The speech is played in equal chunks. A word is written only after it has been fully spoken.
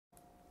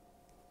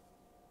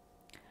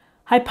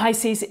Hi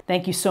Pisces,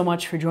 thank you so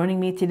much for joining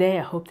me today.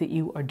 I hope that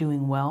you are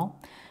doing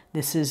well.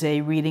 This is a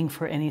reading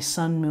for any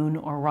sun, moon,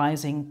 or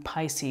rising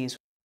Pisces.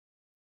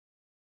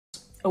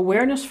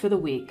 Awareness for the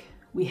week.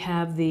 We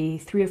have the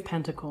Three of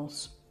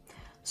Pentacles.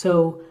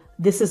 So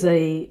this is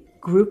a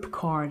group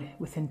card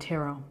within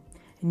tarot.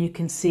 And you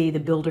can see the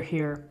builder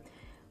here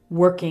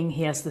working.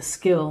 He has the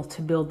skill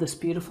to build this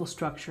beautiful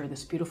structure,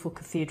 this beautiful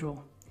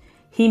cathedral.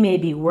 He may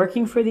be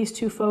working for these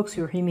two folks,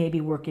 or he may be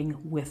working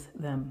with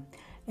them.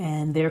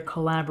 And they're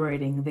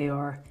collaborating. They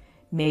are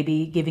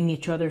maybe giving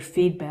each other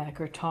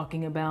feedback or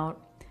talking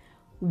about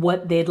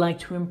what they'd like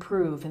to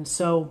improve. And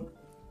so,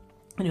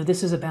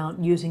 this is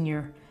about using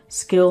your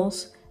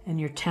skills and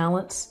your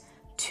talents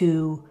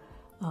to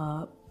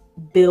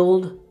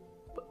build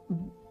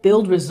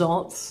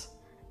results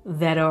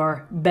that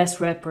are best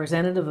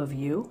representative of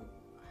you.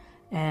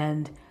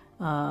 And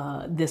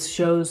this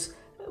shows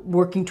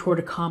working toward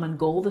a common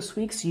goal this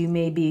week. So you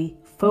may be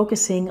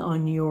focusing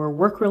on your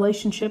work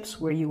relationships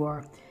where you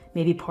are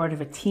maybe part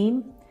of a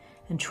team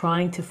and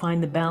trying to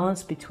find the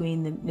balance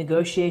between the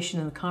negotiation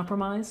and the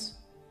compromise.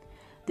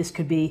 This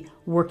could be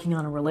working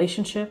on a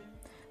relationship,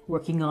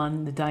 working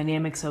on the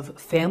dynamics of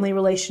family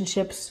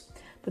relationships.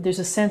 But there's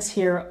a sense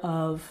here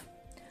of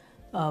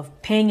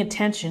paying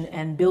attention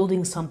and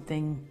building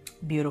something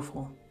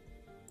beautiful,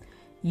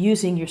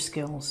 using your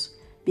skills,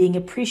 being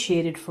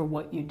appreciated for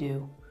what you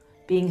do,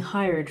 being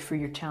hired for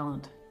your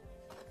talent.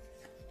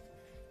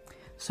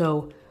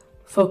 So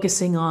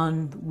focusing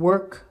on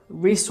work,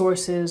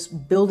 resources,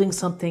 building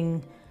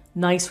something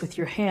nice with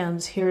your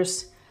hands.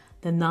 Here's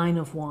the Nine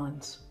of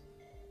Wands.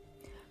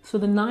 So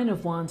the Nine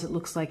of Wands, it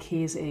looks like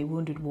he's a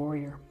wounded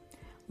warrior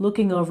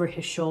looking over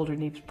his shoulder,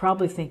 and he's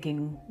probably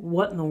thinking,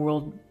 what in the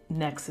world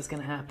next is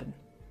going to happen?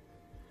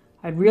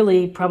 I'd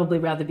really probably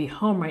rather be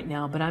home right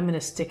now, but I'm going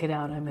to stick it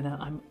out.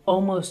 I'm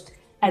almost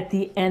at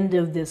the end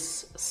of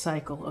this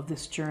cycle, of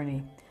this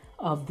journey,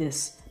 of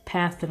this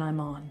path that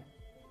I'm on.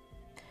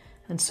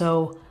 And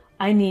so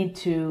I need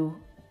to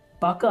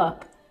buck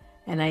up,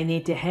 and I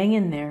need to hang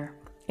in there,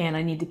 and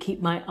I need to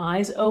keep my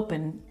eyes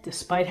open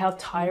despite how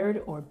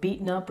tired or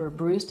beaten up or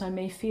bruised I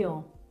may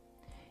feel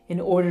in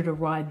order to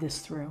ride this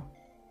through.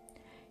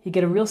 You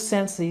get a real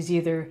sense that he's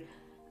either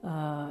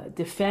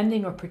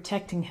defending or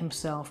protecting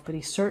himself, but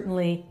he's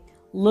certainly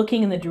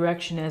looking in the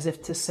direction as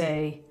if to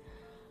say,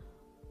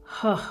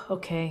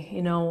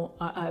 okay,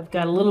 I've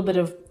got a little bit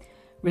of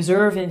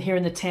reserve in here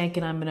in the tank,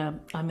 and I'm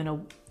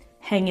gonna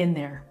hang in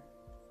there.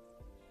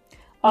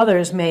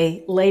 Others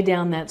may lay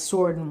down that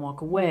sword and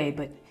walk away,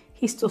 but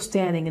he's still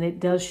standing, and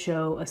it does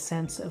show a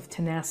sense of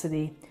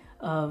tenacity,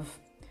 of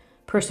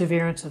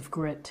perseverance, of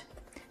grit.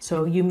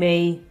 So you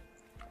may,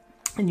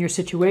 in your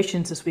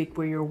situations this week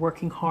where you're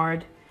working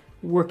hard,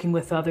 working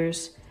with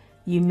others,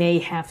 you may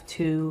have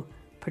to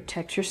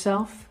protect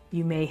yourself.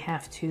 You may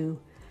have to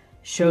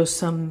show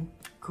some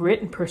grit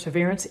and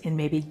perseverance in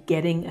maybe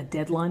getting a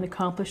deadline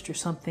accomplished, or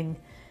something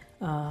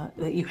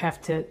that you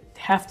have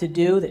to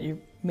do that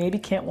you maybe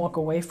can't walk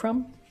away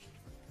from.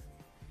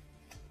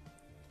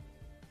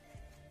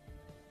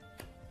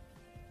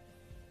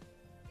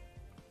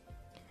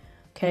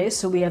 Okay,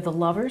 so we have the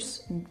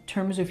Lovers in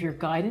terms of your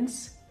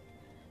guidance.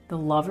 The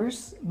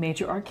Lovers,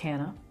 major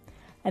arcana,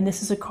 and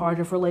this is a card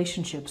of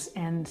relationships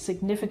and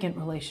significant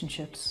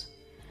relationships.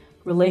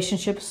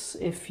 Relationships,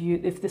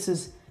 if this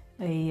is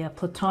a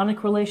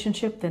platonic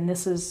relationship, then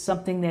this is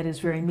something that is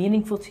very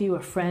meaningful to you,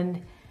 a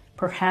friend,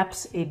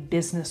 perhaps a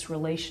business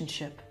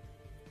relationship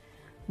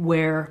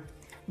where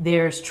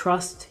there's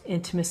trust,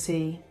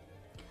 intimacy,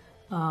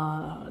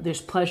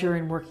 there's pleasure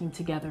in working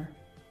together.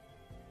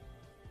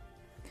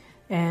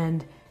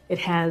 And it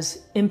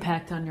has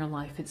impact on your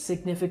life. It's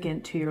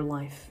significant to your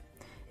life.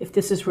 If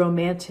this is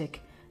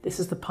romantic, this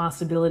is the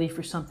possibility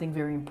for something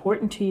very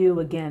important to you.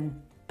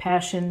 Again,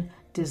 passion,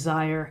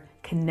 desire,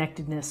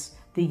 connectedness,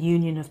 the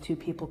union of two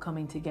people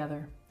coming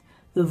together.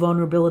 The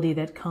vulnerability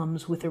that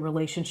comes with a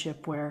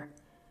relationship where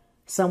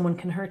someone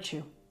can hurt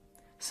you,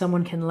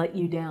 someone can let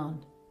you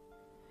down.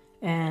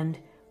 And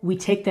we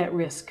take that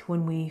risk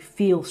when we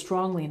feel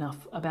strongly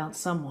enough about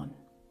someone.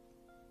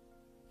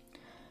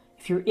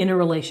 If you're in a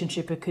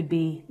relationship, it could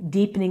be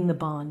deepening the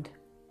bond,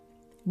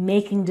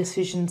 making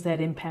decisions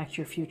that impact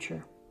your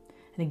future.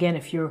 And again,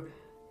 if you're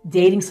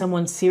dating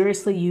someone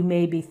seriously, you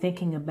may be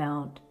thinking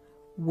about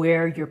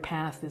where your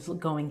path is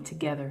going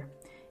together,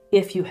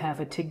 if you have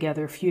a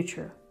together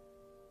future.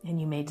 And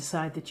you may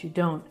decide that you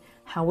don't.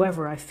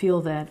 However, I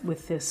feel that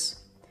with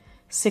this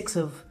Six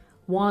of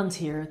Wands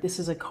here, this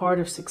is a card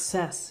of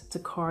success. It's a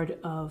card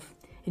of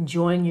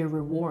enjoying your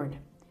reward.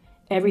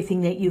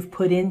 Everything that you've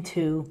put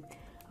into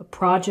a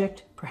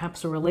project,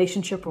 perhaps a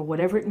relationship, or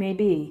whatever it may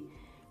be,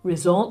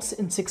 results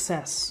in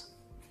success.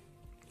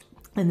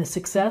 And the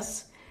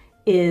success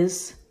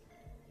is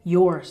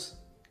yours,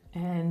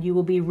 and you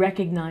will be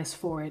recognized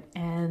for it.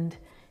 And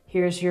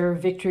here's your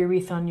victory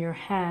wreath on your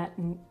hat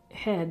and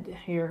head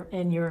here,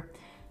 and your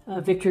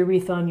victory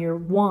wreath on your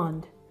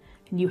wand.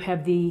 And you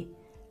have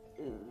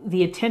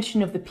the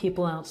attention of the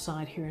people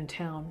outside here in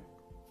town.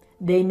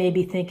 They may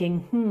be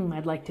thinking,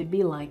 I'd like to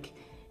be like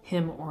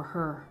him or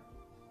her.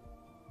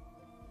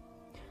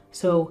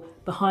 So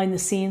behind the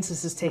scenes,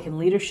 this has taken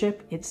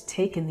leadership. It's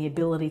taken the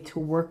ability to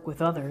work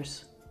with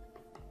others,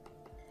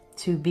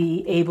 to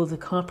be able to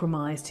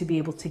compromise, to be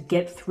able to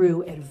get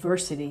through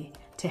adversity,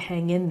 to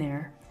hang in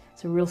there.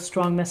 It's a real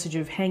strong message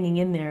of hanging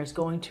in there is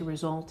going to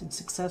result in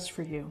success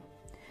for you.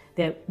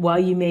 That while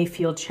you may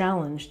feel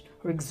challenged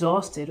or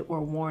exhausted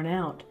or worn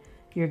out,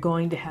 you're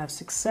going to have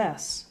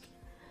success.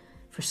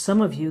 For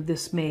some of you,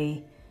 this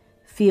may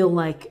feel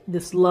like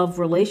this love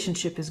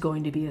relationship is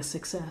going to be a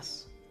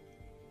success.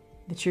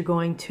 That you're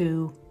going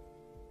to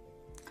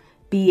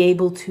be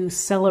able to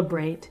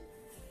celebrate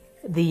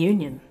the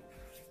union.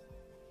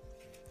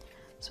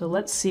 So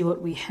let's see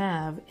what we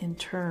have in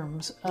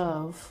terms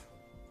of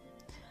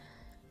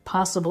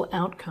possible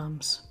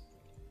outcomes.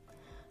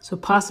 So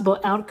possible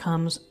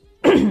outcomes,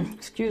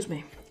 excuse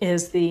me,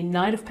 is the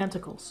Knight of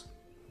Pentacles.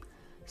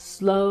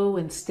 Slow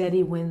and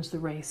steady wins the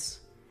race.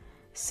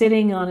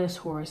 Sitting on his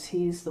horse,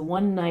 he's the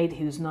one knight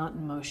who's not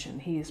in motion.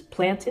 He is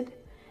planted.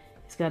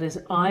 He's got his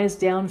eyes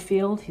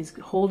downfield. He's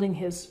holding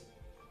his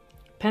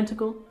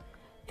pentacle,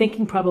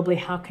 thinking probably,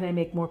 how can I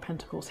make more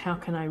pentacles? How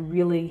can I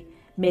really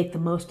make the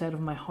most out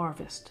of my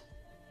harvest?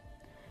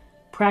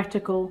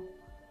 Practical,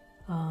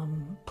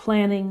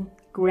 planning,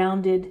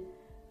 grounded,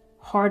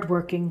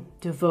 hardworking,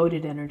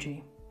 devoted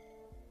energy.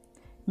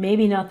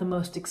 Maybe not the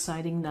most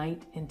exciting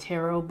knight in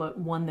tarot, but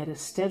one that is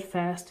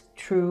steadfast,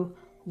 true,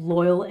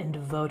 loyal, and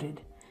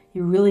devoted.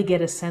 You really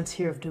get a sense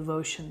here of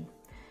devotion.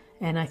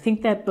 And I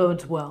think that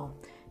bodes well,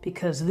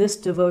 because this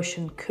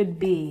devotion could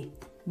be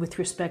with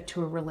respect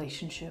to a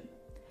relationship,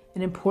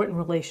 an important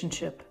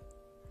relationship,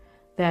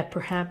 that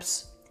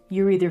perhaps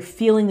you're either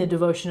feeling the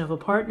devotion of a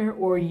partner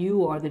or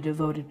you are the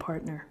devoted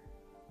partner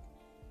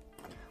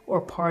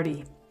or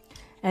party.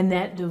 And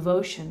that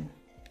devotion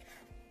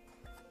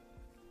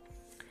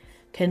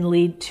can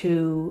lead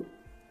to,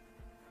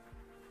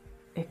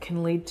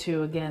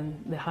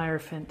 again, the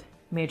Hierophant,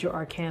 major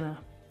arcana.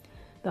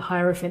 The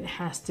Hierophant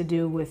has to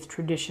do with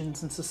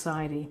traditions and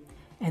society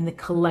and the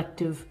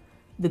collective,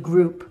 the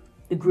group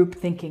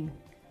thinking,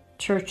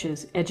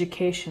 churches,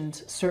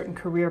 educations, certain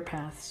career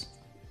paths.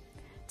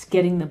 It's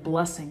getting the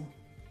blessing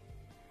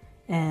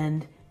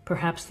and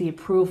perhaps the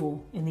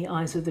approval in the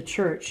eyes of the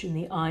church, in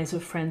the eyes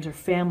of friends or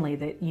family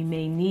that you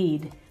may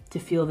need to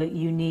feel that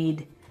you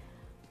need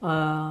what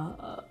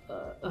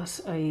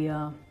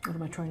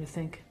am I trying to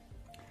think?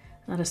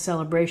 Not a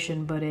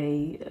celebration, but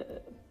a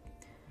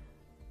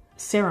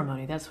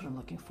ceremony. That's what I'm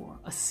looking for.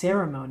 A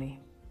ceremony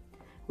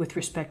with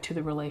respect to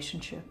the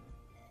relationship.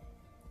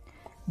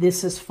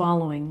 This is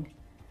following,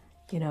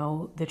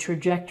 the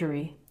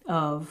trajectory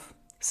of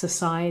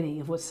society,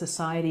 of what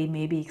society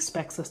maybe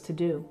expects us to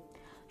do.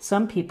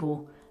 Some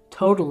people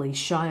totally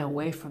shy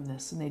away from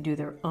this and they do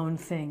their own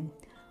thing.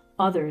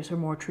 Others are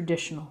more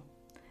traditional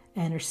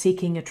and are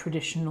seeking a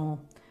traditional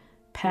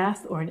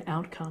path or an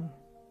outcome.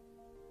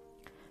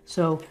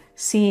 So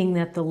seeing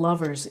that the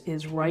Lovers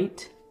is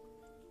right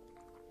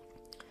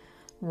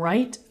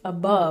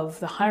above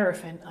the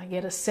Hierophant, I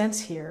get a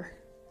sense here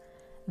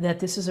that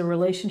this is a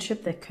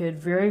relationship that could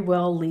very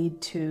well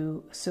lead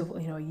to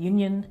a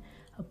union,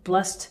 a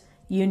blessed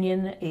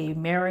union, a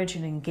marriage,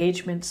 an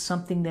engagement,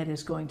 something that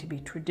is going to be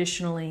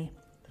traditionally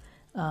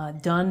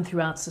done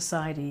throughout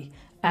society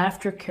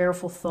after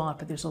careful thought,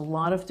 but there's a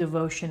lot of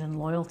devotion and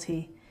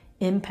loyalty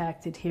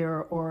impacted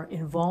here or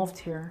involved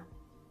here.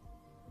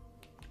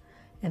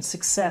 And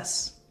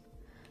success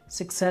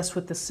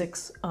with the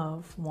Six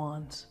of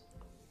Wands.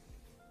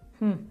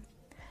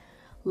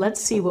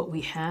 Let's see what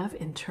we have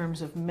in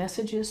terms of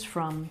messages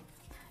from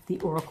the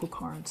Oracle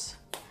cards.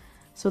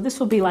 So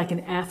this will be like an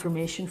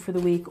affirmation for the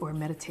week or a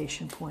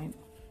meditation point.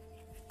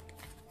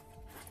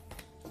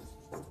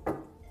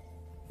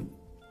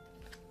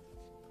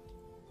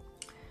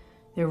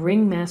 The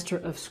Ringmaster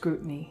of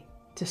Scrutiny,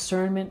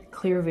 discernment,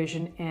 clear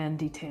vision, and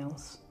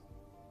details.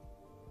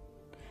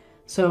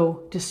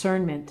 So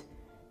discernment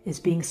is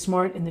being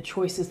smart in the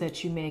choices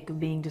that you make, of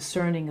being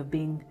discerning, of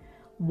being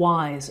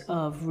wise,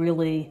 of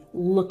really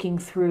looking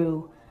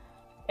through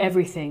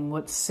everything,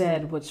 what's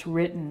said, what's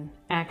written,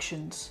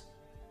 actions.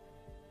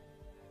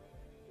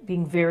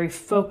 Being very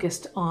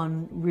focused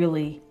on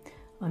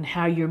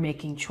how you're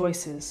making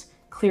choices.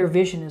 Clear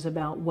vision is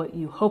about what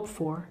you hope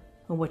for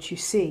and what you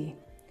see.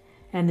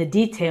 And the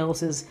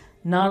details is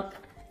not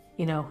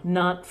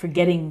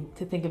forgetting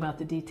to think about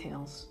the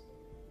details.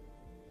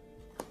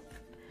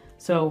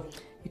 So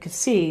you can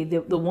see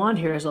the wand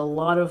here has a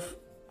lot of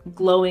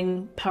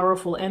glowing,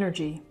 powerful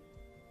energy.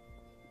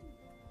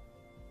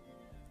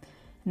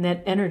 And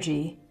that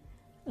energy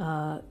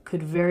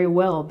could very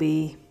well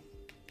be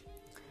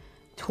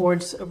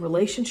towards a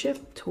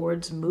relationship,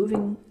 towards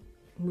moving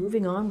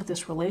on with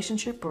this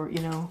relationship, or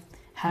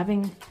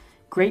having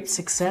great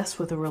success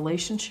with a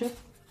relationship.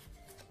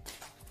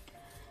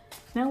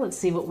 Now let's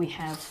see what we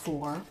have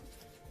for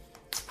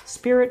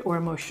spirit or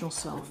emotional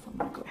self. I'm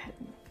going to go ahead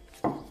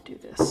and do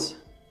this.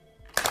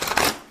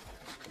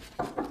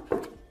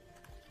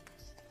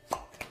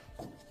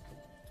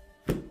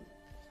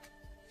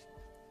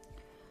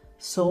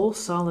 Soul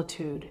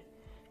solitude.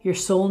 Your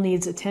soul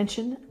needs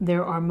attention.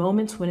 There are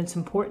moments when it's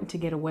important to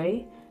get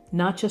away,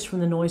 not just from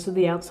the noise of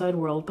the outside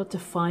world, but to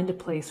find a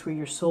place where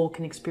your soul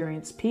can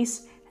experience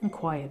peace and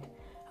quiet,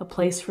 a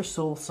place for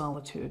soul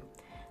solitude.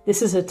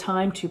 This is a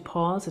time to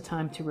pause, a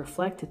time to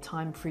reflect, a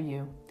time for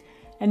you.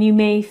 And you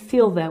may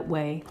feel that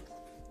way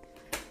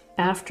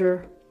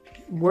after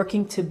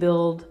working to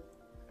build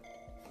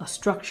a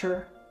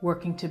structure,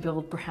 working to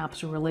build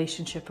perhaps a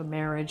relationship, a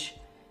marriage,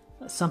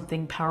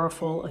 something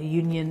powerful, a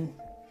union.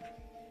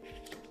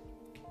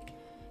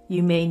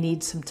 You may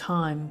need some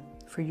time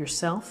for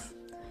yourself.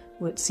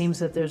 It seems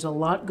that there's a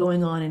lot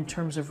going on in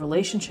terms of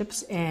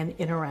relationships and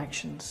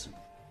interactions.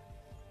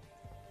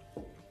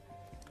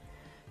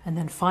 And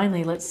then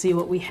finally, let's see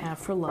what we have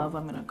for love.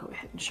 I'm going to go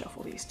ahead and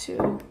shuffle these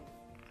two.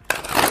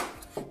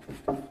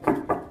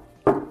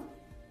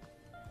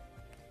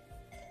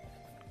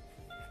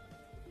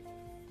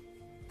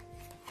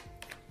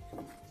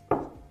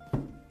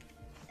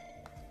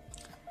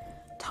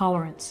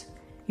 Tolerance.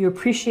 You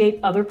appreciate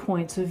other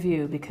points of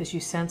view because you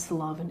sense the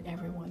love in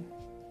everyone.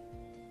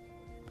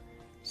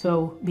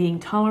 So being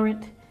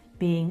tolerant,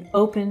 being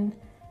open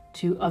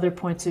to other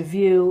points of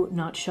view,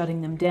 not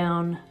shutting them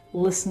down,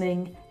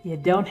 listening. You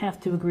don't have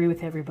to agree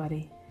with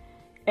everybody.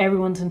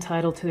 Everyone's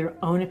entitled to their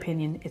own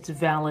opinion. It's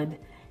valid,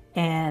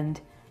 and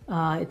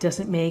it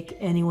doesn't make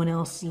anyone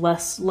else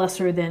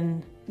lesser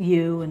than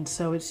you. And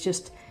so it's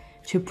just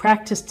to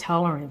practice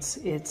tolerance.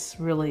 It's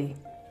really,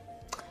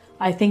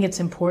 I think it's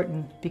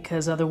important,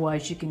 because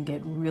otherwise you can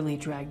get really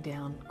dragged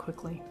down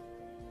quickly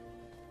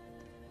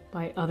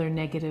by other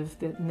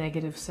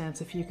negative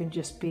sense. If you can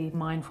just be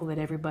mindful that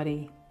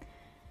everybody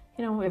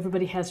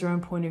has their own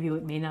point of view.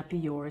 It may not be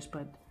yours,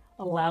 but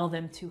allow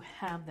them to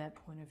have that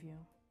point of view.